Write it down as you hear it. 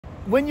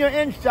when you're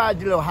inside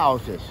the little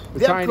houses, The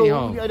they're tiny cool.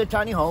 home. Yeah, the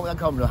tiny home. I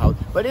call them the house.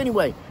 But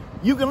anyway,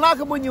 you can lock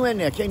them when you're in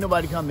there. Can't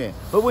nobody come in.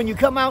 But when you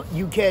come out,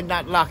 you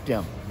cannot lock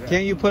them.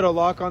 Can't you put a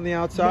lock on the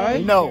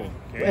outside? No.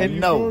 And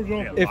no.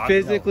 It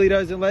physically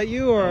doesn't let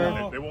you,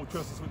 or They won't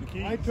trust us with the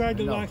keys. I tried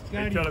to No. lock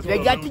Scotty.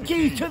 They got the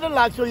keys to the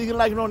lock so you can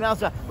lock it on the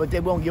outside, but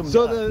they won't give them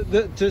so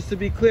just to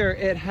be clear,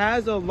 it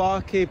has a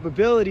lock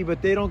capability,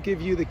 but they don't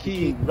give you the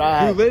key.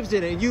 Right. Who lives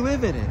in it? And you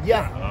live in it.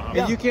 Yeah. And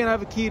yeah. you can't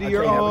have a key to I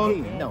your can't have a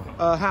own key, no.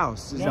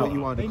 house, is what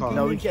you want to call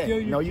No, it. you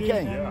can't. No, you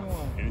can't.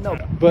 No.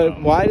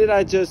 But why did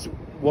I just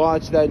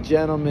watch that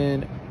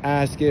gentleman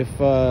ask if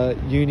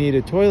you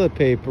needed toilet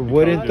paper?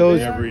 Wouldn't those...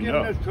 They Never aren't giving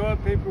enough. us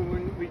toilet paper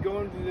when we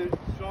go into the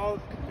stalls.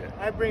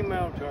 I bring my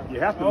own toilet. You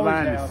have to Always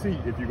line the have. seat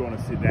if you're going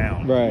to sit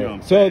down. Right. You know what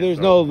I'm So saying? there's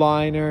no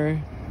liner,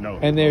 No.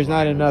 and there's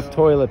not enough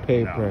toilet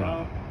paper.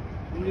 No.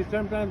 And you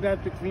sometimes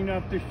have to clean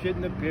up the shit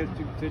and the piss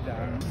to sit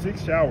down.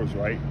 6 showers,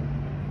 right?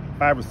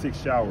 5 or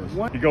 6 showers.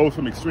 It goes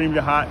from extremely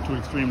hot to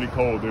extremely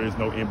cold. There is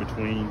no in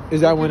between.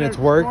 Is that when it's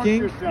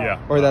working? Yeah.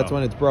 Or that's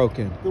when it's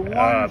broken? The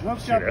water's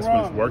hooked shit, up that's when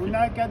it's wrong. working. When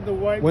I got the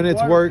white When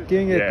it's water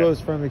working, it Yeah.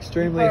 goes from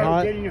extremely people are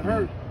hot. getting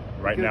hurt.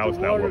 Right because now, the it's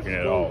not water's working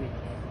at all. frozen.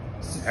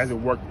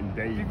 Hasn't worked in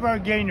days. People are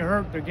getting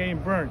hurt. They're getting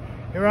burned.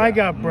 Here I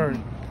got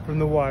burned from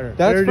the water.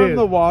 That's there it from is.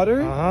 the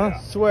water? Uh-huh.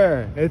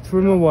 Swear. It's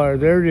from the water.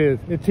 There it is.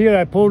 It's here.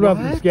 I pulled up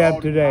the What? scab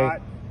Scalding today.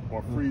 hot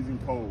or freezing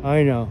cold.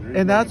 I know. There is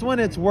And no that's in when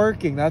it's between.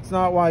 working. That's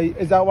not why...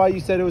 Is that why you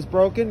said it was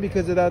broken?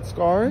 Because of that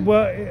scar?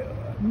 Well,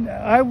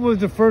 I was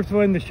the first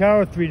one in the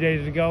shower 3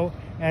 days ago,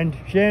 and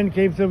Shannon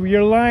came and said, well,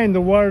 you're lying. The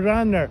water's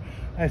on there.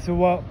 I said,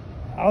 well,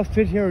 I'll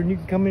sit here and you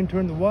can come in and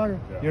turn the water.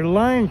 Yeah. You're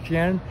lying,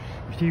 Shannon.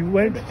 She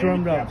went The and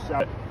stormed up.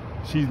 handicap shop,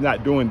 she's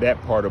not doing that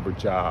part of her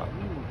job.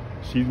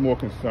 She's more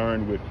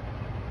concerned with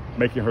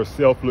making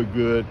herself look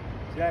good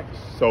Exactly.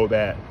 so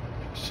that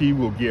she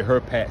will get her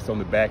pats on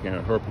the back and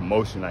her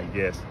promotion, I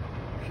guess.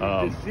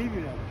 She's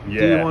deceiving us. Yeah.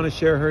 Do you want to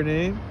share her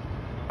name?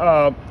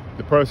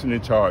 The person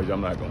in charge,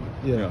 I'm not going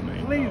to. Yeah. You know what I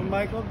mean? Please,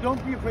 Michael,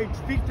 don't be afraid.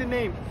 Speak the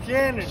name.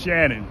 Shannon.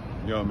 Shannon,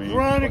 you know what I mean?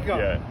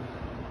 Veronica.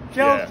 Yeah.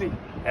 Chelsea. Yeah.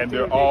 And She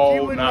they're wouldn't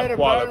all let not her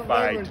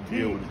qualified burn to her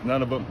deal teeth. with it.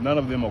 None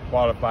of them are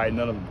qualified.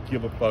 None of them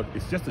give a fuck.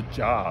 It's just a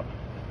job.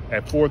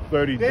 At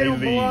 4:30 They they don't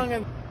belong leave.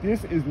 in.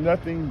 This is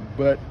nothing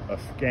but a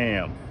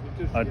scam.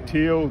 It's a scam.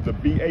 Until the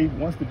VA,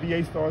 once the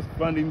VA starts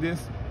funding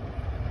this,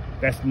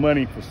 that's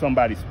money for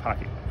somebody's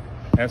pocket.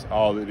 That's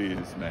all it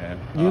is, man.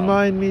 You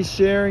mind me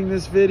sharing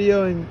this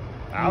video? And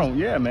I don't,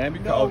 yeah, man,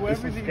 because No,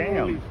 it's a everything scam.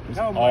 really- It's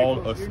No, all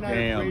Michael, a you're not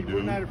scam, afraid. dude.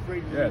 We're not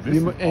afraid of Yeah, this. this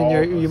you, is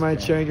all you a mind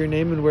scam. sharing your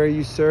name and where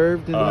you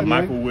served? In the beginning?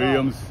 Michael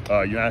Williams,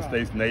 United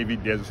States Navy,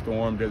 Desert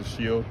Storm, Desert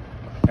Shield.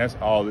 That's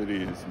all it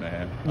is,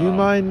 man. You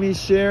mind me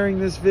sharing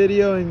this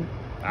video? And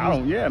I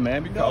don't, yeah,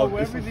 man, because No,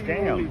 it's a everything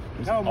scam. really.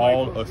 It's No,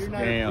 all Michael, a you're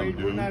not scam, afraid.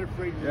 We're dude. not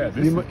afraid of Yeah, this.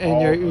 this you, is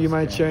all a you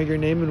mind scam. sharing your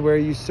name and where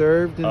you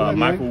served? In the beginning?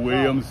 Michael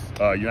Williams,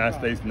 United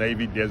States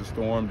Navy, Desert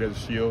Storm, Desert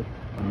Shield.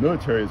 The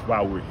military is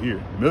why we're here.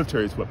 The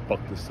military is what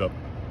fucked us up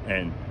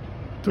and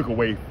took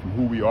away from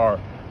who we are,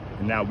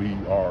 and now we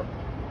are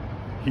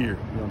here. You know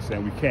what I'm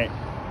saying? We can't.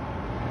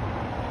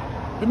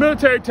 The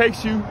military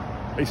takes you,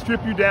 they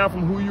strip you down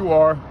from who you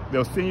are,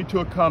 they'll send you to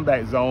a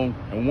combat zone,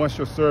 and once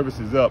your service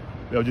is up,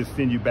 they'll just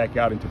send you back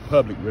out into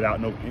public without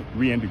no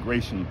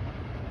reintegration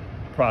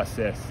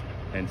process.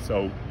 And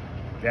so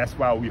that's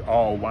why we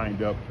all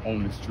wind up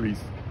on the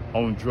streets,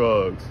 on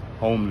drugs,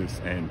 homeless,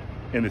 and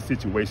in the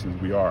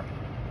situations we are.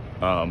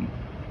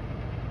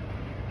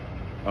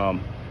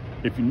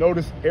 If you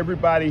notice,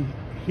 everybody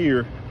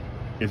here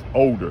is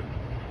older.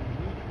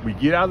 We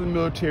get out of the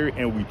military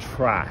and we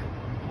try,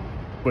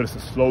 but it's a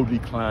slow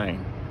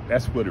decline.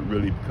 That's what it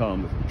really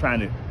becomes, trying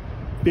to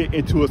fit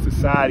into a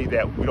society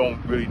that we don't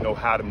really know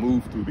how to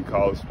move through,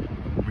 because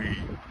we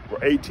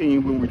were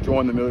 18 when we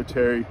joined the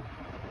military,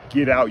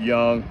 get out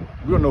young,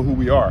 we don't know who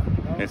we are.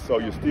 And so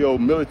you're still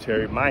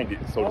military minded,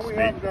 so All Oh, to we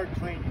have speak. is our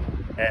training.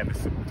 And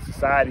the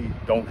society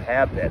don't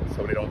have that,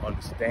 so they don't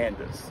understand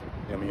us.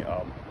 I mean,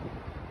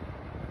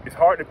 it's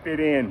hard to fit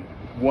in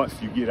once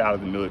you get out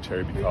of the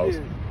military, because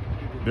It is.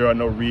 there are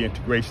no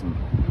reintegration.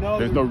 No,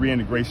 There's no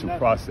reintegration nothing.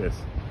 process.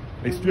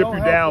 They There's strip no you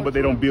help down, but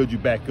they don't whatsoever. build you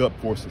back up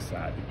for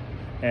society.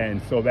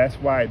 And so that's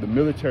why the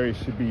military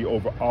should be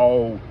over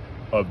all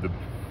of the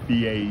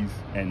VAs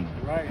and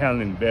Right.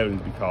 handling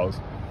veterans, because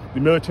the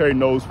military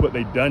knows what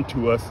they've done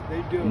to us.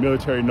 They do. The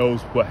military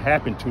knows what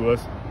happened to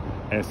us.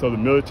 And so the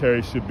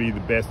military should be the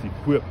best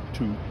equipped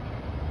to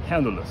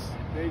handle us.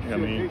 They You should, know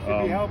what I mean? they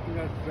should be helping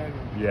us better.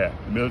 Yeah,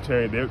 the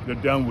military, they're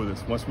done with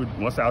us.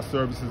 Once our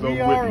service is We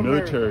over are with, the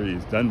military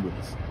is done with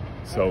us.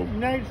 So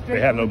United States they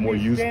have no wouldn't more be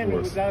use standing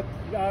for us. without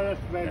us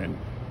veterans. And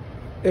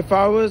if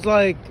I was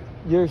like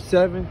your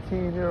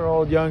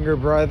 17-year-old younger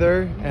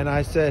brother and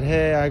I said,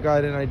 hey, I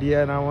got an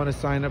idea and I want to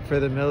sign up for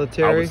the I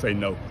military. would say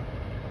no.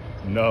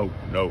 No.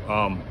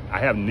 I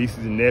have nieces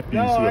and nephews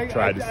No, who have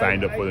tried to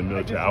sign up for the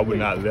military. I would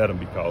not let them,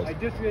 because I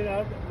just get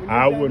out.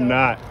 I would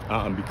not,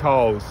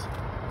 because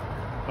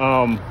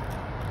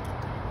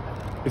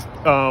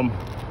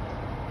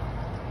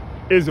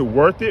is it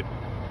worth it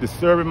to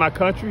serve in my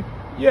country?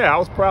 Yeah, I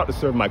was proud to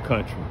serve my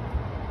country.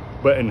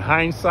 But in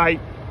hindsight,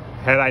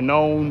 had I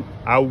known,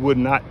 I would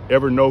not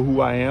ever know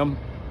who I am.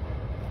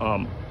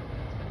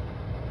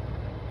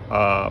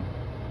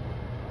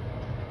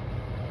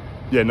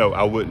 Yeah, no,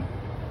 I wouldn't.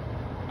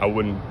 I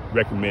wouldn't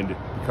recommend it,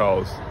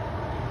 because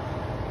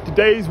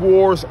today's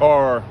wars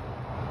are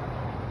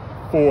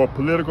for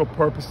political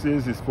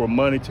purposes, it's for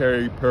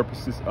monetary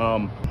purposes.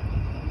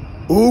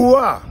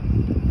 Ooh-ah,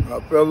 my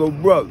fellow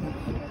brothers.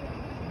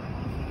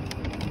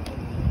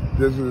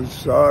 This is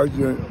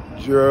Sergeant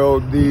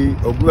Gerald D.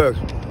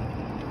 Oblesky.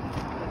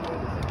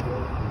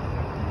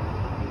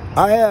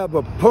 I have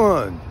a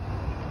pun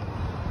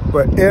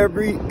for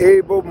every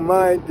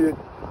able-minded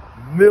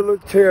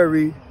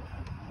military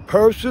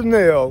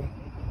personnel.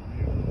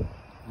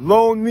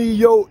 Loan me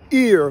your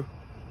ear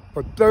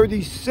for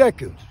 30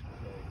 seconds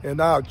and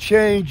I'll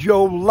change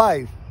your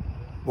life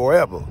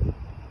forever.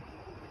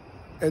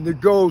 And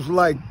it goes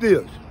like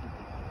this.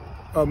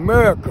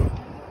 America,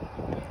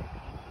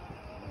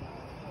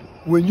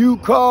 when you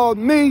called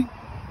me,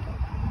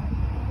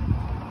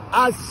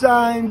 I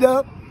signed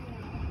up.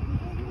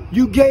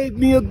 You gave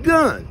me a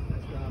gun.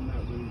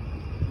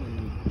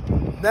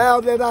 Now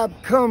that I've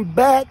come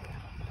back,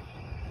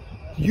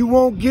 you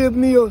won't give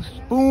me a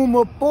spoon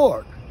or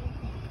fork.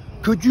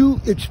 Could you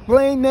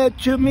explain that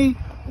to me?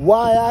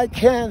 Why I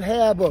can't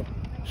have a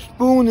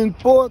spoon and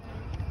fork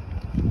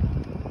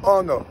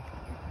on a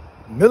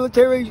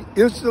military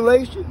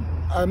installation?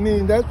 I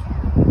mean, that's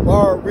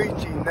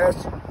far-reaching.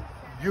 That's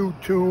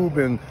YouTube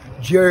and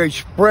Jerry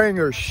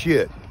Springer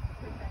shit.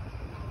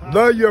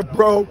 Love you,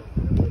 bro.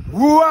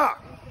 Woo-ah!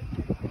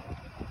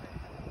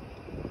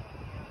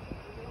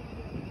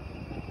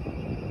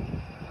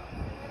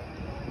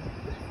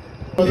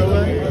 All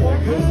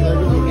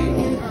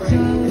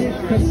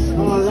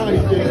right,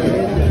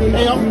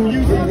 hey, I'm from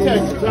Houston,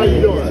 Texas. How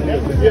you doing?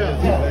 Yeah.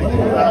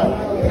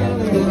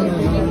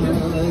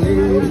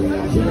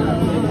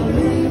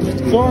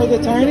 So are the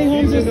tiny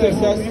homes a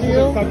success to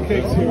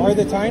you? Are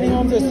the tiny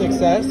homes a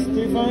success, do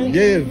you find?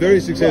 Yeah, very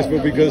successful,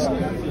 because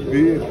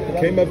we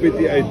came up with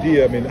the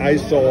idea. I mean, I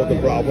saw the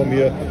problem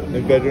here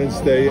in Veterans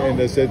Day, and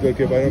I said,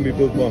 okay, why don't we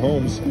build more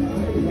homes?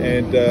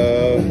 And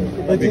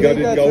we got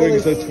it going.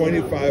 So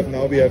 25,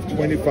 now we have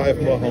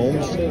 25 more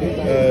homes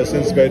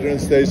since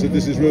Veterans Day. So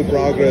this is real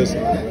progress.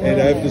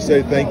 And I have to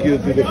say thank you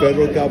to the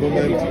federal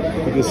government,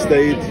 to the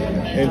state,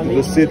 and to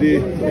the city,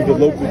 and the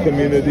local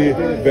community,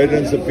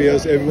 Veterans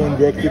Affairs. Everyone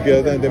worked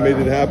together and they made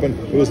it happen.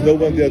 There was no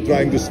one there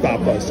trying to stop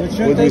us. But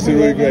shouldn't they be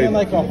living in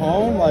like a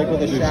home, like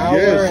with a shower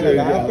and a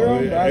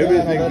bathroom?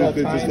 Everything.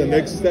 This is the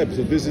next step.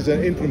 So this is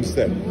an interim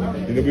step.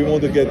 You know, we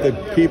want to get the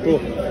people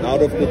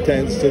out of the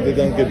tents so they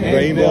don't get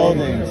rained on,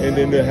 and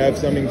then they have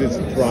something that's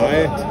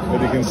dry, where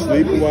they can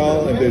sleep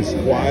well, and there's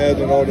quiet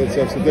and all that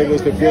stuff. So that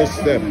was the first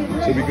step.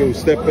 So we go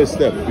step by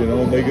step, you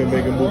know, make a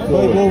move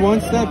forward. Will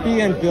one step be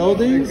in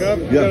buildings? Yeah.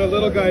 Got a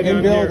little guy down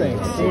in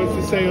buildings. Here who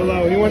wants to say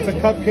hello. He wants a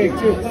cupcake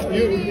too.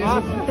 These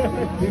are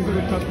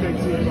the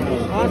cupcakes.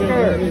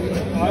 Oscar.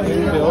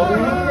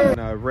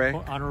 Rick.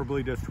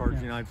 Honorably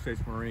discharged United States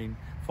Marine,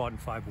 fought in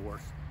 5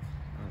 wars.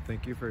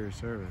 Thank you for your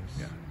service.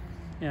 Yeah.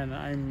 And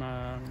I'm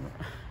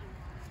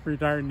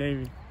retired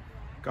Navy.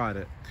 Got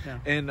it. Yeah.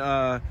 And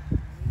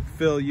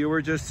Phil, you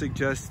were just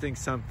suggesting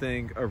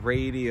something, a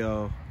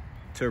radio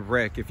to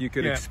Rick, if you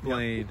could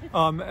explain.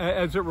 Yeah.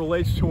 As it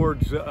relates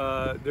towards,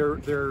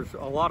 there's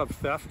a lot of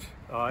theft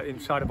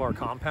inside of our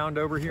compound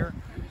over here.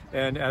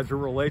 And as it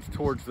relates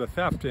towards the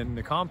theft in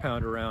the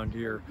compound around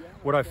here,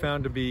 what I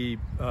found to be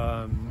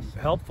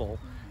helpful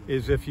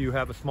is if you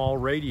have a small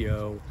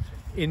radio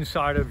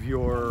inside of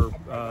your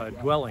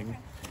dwelling,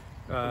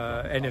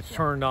 and it's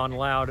turned on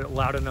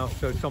loud enough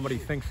so somebody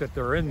thinks that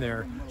they're in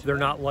there, they're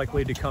not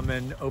likely to come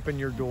in, open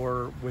your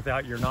door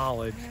without your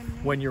knowledge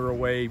when you're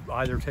away,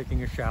 either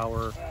taking a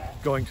shower,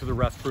 going to the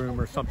restroom,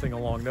 or something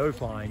along those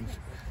lines.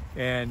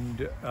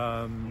 And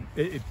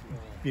it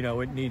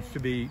needs to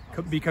be,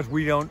 because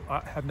we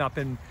have not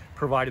been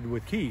provided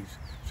with keys,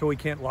 so we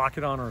can't lock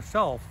it on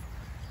ourselves.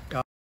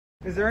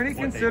 Is there any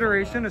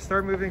consideration to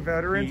start moving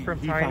veterans from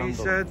tiny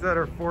sheds that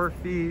are 4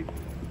 feet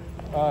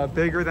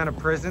bigger than a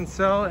prison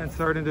cell and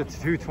start into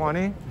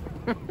 220?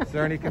 Is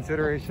there any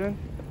consideration?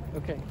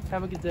 Okay,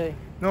 have a good day.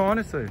 No,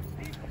 honestly.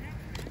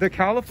 The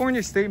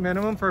California state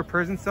minimum for a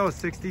prison cell is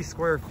 60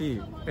 square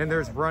feet, and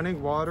there's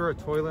running water, a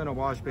toilet, and a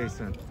wash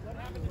basin.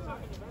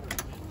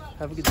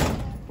 Have a good day.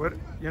 What?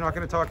 You're not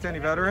going to talk to any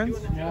veterans?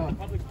 No.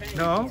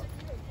 No?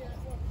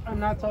 I'm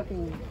not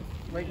talking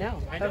right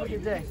now. Have a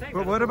good day.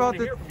 But what about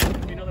the...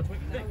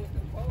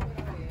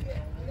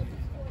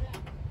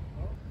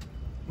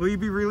 Will you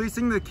be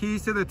releasing the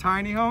keys to the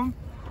tiny home?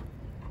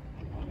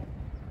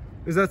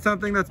 Is that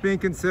something that's being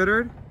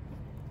considered?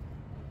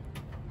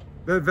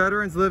 That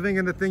veterans living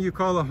in the thing you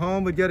call a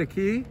home would get a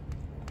key?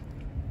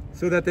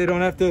 So that they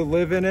don't have to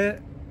live in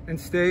it and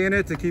stay in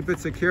it to keep it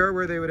secure,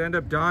 where they would end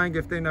up dying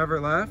if they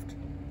never left?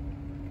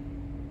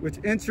 Which,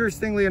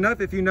 interestingly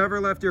enough, if you never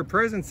left your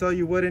prison cell,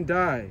 you wouldn't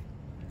die.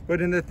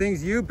 But in the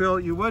things you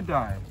built, you would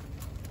die.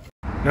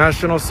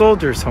 National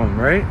Soldiers Home,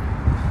 right?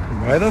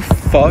 Why the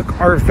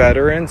fuck are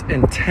veterans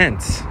in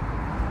tents?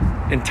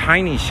 In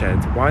tiny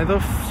sheds? Why the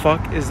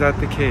fuck is that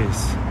the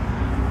case?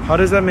 How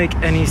does that make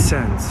any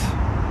sense?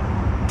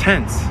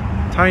 Tents,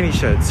 tiny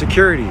sheds,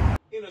 security.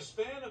 In a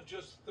span of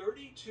just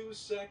 32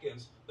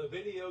 seconds, the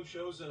video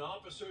shows an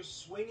officer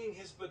swinging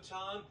his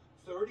baton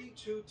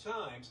 32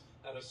 times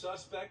at a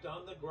suspect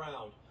on the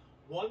ground.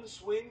 One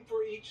swing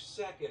for each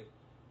second.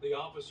 The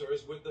officer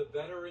is with the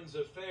Veterans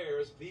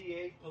Affairs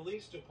VA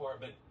Police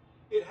Department.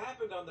 It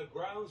happened on the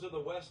grounds of the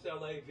West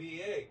L.A.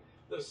 VA.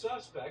 The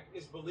suspect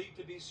is believed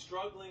to be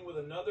struggling with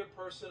another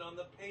person on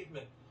the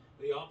pavement.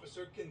 The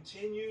officer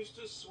continues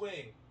to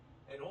swing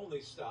and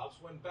only stops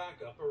when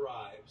backup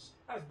arrives.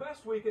 As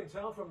best we can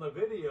tell from the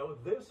video,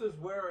 this is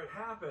where it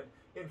happened,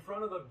 in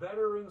front of the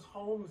Veterans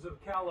Homes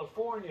of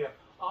California,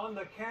 on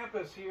the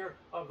campus here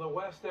of the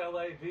West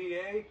L.A.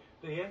 VA,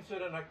 the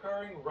incident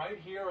occurring right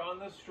here on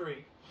the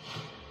street.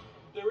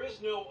 There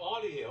is no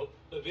audio.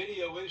 The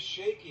video is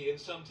shaky and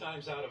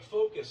sometimes out of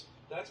focus.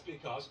 That's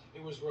because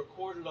it was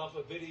recorded off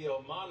a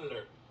video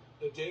monitor.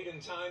 The date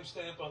and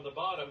timestamp on the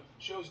bottom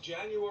shows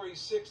January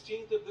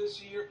 16th of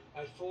this year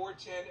at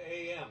 4:10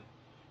 a.m.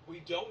 We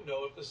don't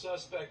know if the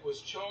suspect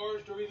was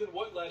charged or even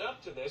what led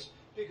up to this,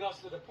 because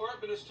the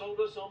department has told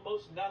us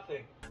almost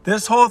nothing.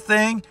 This whole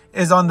thing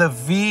is on the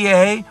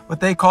VA, what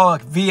they call a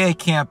VA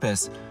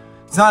campus.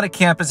 It's not a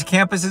campus. A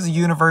campus is a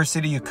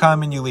university. You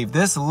come and you leave.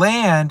 This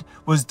land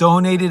was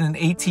donated in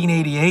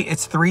 1888.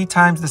 It's 3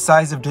 times the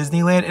size of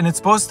Disneyland, and it's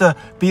supposed to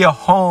be a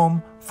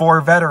home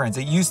for veterans.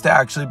 It used to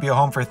actually be a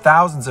home for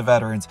thousands of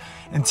veterans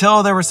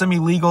until there were some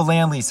illegal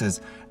land leases.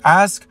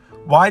 Ask,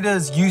 why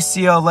does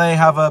UCLA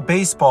have a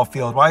baseball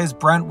field? Why is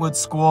Brentwood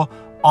School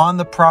on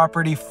the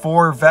property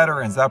for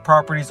veterans? That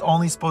property is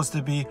only supposed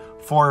to be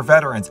for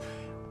veterans.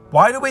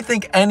 Why do we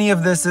think any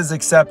of this is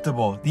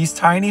acceptable? These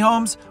tiny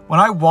homes, when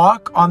I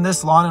walk on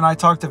this lawn and I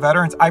talk to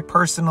veterans, I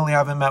personally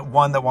haven't met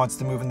one that wants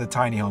to move into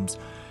tiny homes.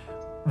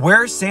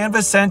 Where San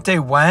Vicente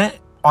went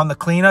on the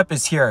cleanup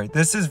is here.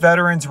 This is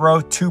Veterans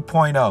Row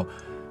 2.0.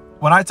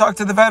 When I talk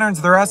to the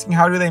veterans, they're asking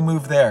how do they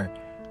move there?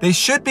 They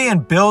should be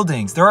in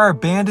buildings. There are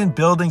abandoned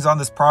buildings on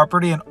this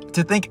property, and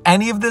to think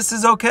any of this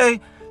is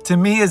okay, to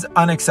me, is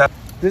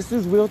unacceptable. This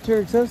is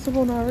wheelchair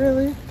accessible? Not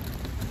really.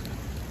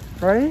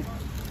 Right?